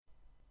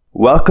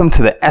Welcome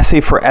to the Essay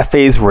for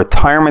FA's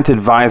Retirement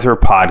Advisor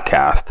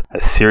podcast,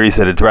 a series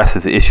that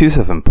addresses issues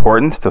of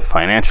importance to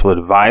financial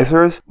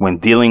advisors when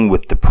dealing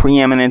with the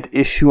preeminent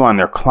issue on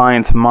their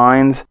clients'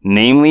 minds,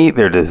 namely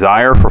their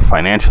desire for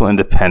financial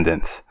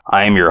independence.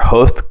 I am your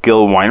host,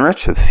 Gil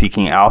Weinrich of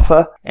Seeking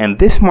Alpha, and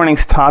this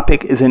morning's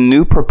topic is a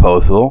new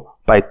proposal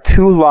by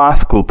two law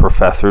school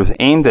professors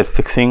aimed at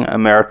fixing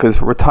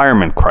America's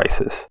retirement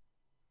crisis.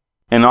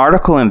 An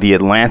article in The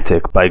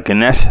Atlantic by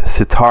Ganesh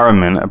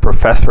Sitaraman, a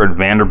professor at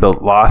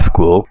Vanderbilt Law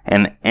School,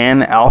 and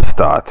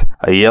Alstott,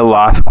 a Yale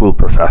Law School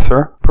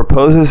professor,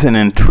 proposes an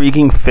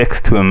intriguing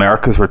fix to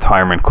America's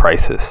retirement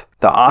crisis.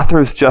 The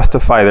authors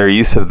justify their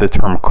use of the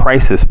term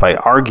crisis by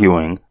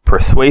arguing,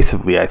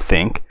 persuasively I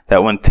think,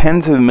 that when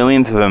tens of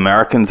millions of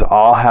Americans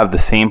all have the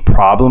same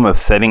problem of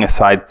setting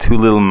aside too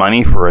little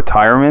money for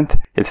retirement,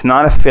 it's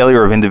not a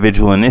failure of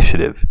individual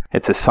initiative,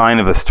 it's a sign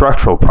of a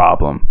structural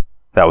problem.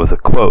 That was a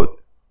quote.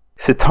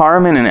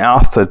 Sitaraman and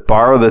Alstott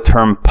borrow the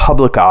term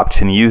public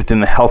option used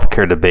in the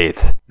healthcare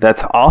debates.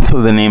 That's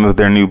also the name of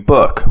their new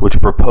book, which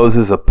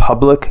proposes a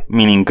public,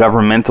 meaning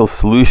governmental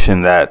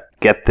solution that,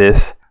 get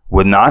this,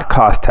 would not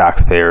cost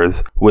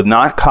taxpayers, would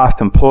not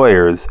cost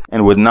employers,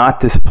 and would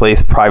not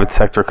displace private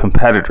sector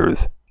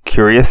competitors.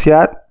 Curious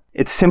yet?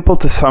 It's simple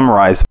to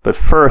summarize, but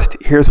first,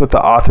 here's what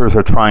the authors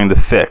are trying to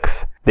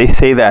fix. They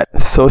say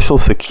that Social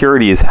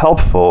Security is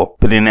helpful,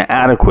 but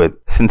inadequate,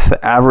 since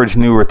the average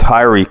new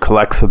retiree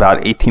collects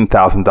about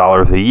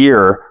 $18,000 a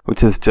year,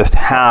 which is just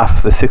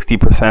half the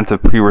 60%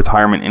 of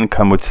pre-retirement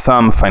income which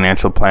some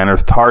financial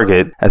planners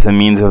target as a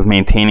means of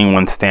maintaining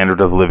one's standard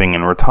of living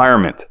in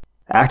retirement.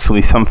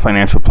 Actually, some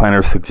financial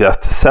planners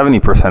suggest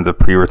 70% of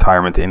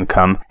pre-retirement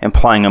income,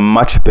 implying a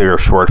much bigger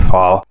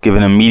shortfall,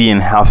 given a median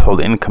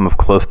household income of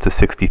close to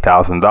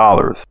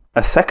 $60,000.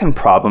 A second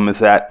problem is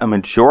that a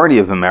majority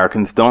of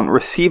Americans don't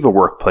receive a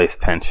workplace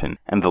pension,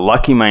 and the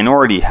lucky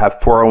minority have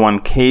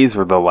 401ks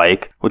or the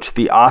like, which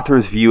the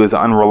authors view as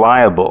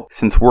unreliable,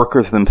 since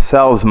workers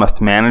themselves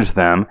must manage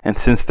them, and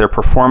since their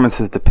performance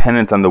is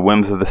dependent on the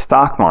whims of the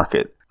stock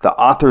market. The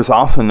authors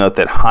also note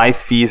that high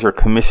fees or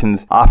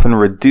commissions often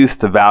reduce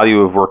the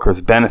value of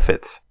workers'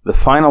 benefits. The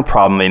final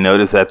problem they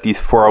note is that these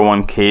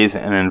 401ks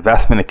and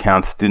investment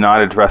accounts do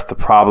not address the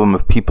problem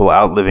of people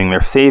outliving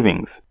their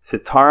savings.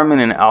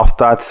 Sitaraman and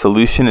Alstott's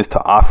solution is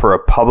to offer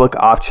a public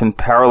option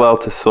parallel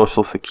to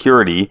Social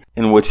Security,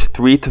 in which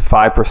 3 to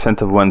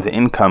 5% of one's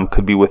income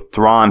could be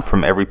withdrawn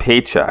from every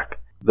paycheck.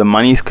 The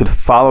monies could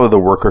follow the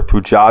worker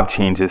through job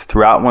changes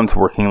throughout one's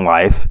working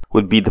life,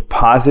 would be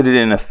deposited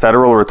in a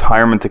federal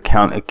retirement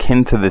account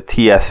akin to the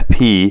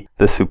TSP,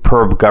 the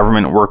Superb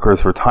Government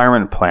Workers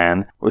Retirement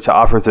Plan, which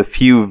offers a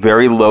few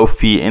very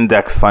low-fee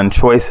index fund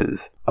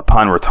choices.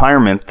 Upon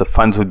retirement, the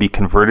funds would be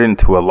converted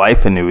into a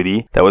life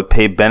annuity that would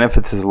pay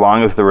benefits as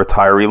long as the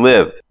retiree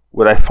lived.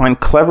 What I find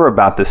clever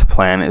about this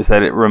plan is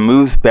that it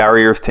removes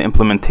barriers to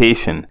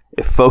implementation.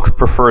 If folks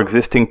prefer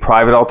existing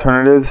private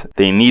alternatives,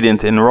 they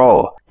needn't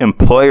enroll.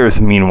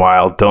 Employers,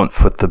 meanwhile, don't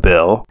foot the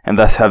bill, and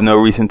thus have no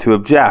reason to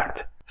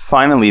object.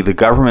 Finally, the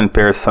government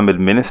bears some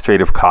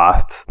administrative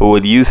costs, but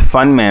would use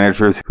fund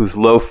managers whose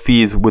low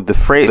fees would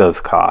defray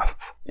those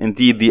costs.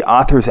 Indeed, the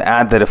authors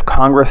add that if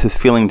Congress is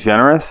feeling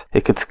generous,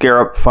 it could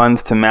scare up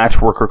funds to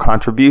match worker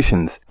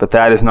contributions, but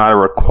that is not a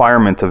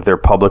requirement of their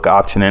public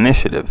option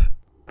initiative.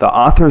 The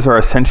authors are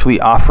essentially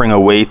offering a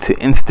way to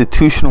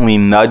institutionally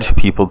nudge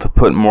people to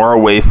put more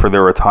away for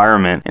their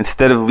retirement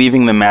instead of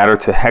leaving the matter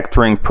to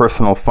hectoring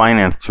personal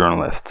finance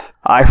journalists.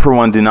 I, for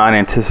one, do not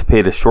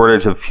anticipate a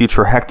shortage of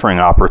future hectoring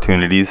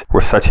opportunities were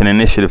such an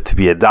initiative to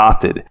be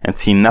adopted, and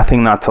see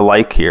nothing not to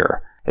like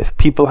here. If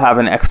people have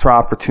an extra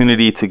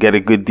opportunity to get a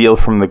good deal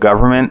from the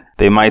government,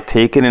 they might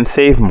take it and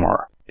save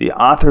more. The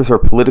authors are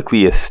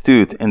politically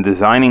astute in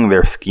designing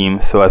their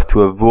scheme so as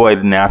to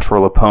avoid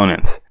natural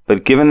opponents.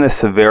 But given the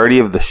severity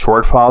of the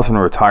shortfalls in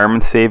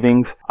retirement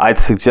savings, I'd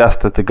suggest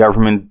that the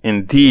government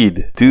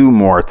indeed do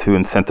more to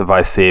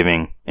incentivize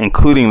saving,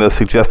 including those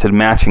suggested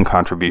matching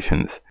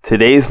contributions.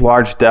 Today's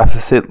large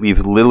deficit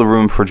leaves little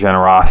room for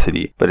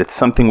generosity, but it's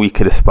something we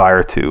could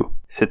aspire to.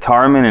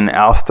 Sitaraman and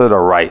Alstott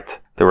are right.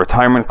 The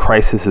retirement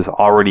crisis is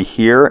already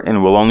here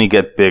and will only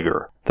get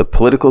bigger. The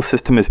political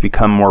system has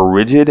become more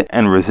rigid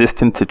and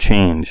resistant to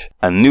change.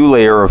 A new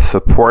layer of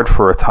support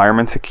for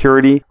retirement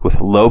security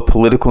with low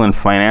political and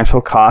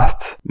financial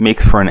costs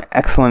makes for an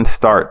excellent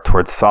start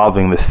towards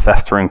solving this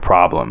festering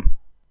problem.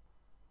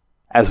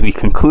 As we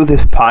conclude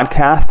this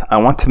podcast, I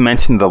want to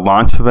mention the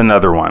launch of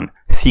another one,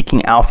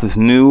 Seeking Alpha's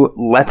new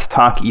Let's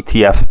Talk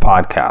ETFs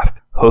podcast,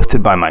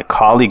 hosted by my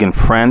colleague and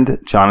friend,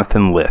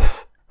 Jonathan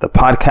Liss. The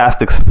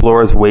podcast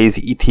explores ways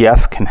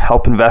ETFs can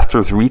help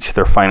investors reach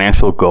their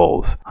financial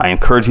goals. I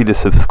encourage you to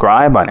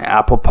subscribe on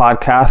Apple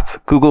Podcasts,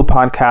 Google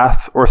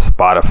Podcasts, or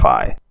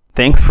Spotify.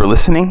 Thanks for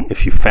listening.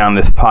 If you found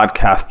this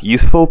podcast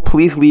useful,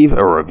 please leave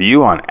a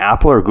review on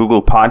Apple or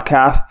Google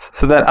Podcasts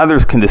so that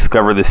others can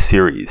discover this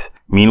series.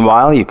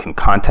 Meanwhile, you can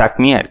contact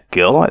me at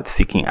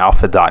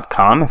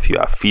gil@seekingalpha.com if you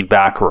have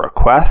feedback or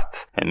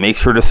requests, and make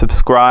sure to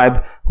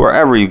subscribe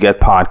wherever you get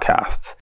podcasts.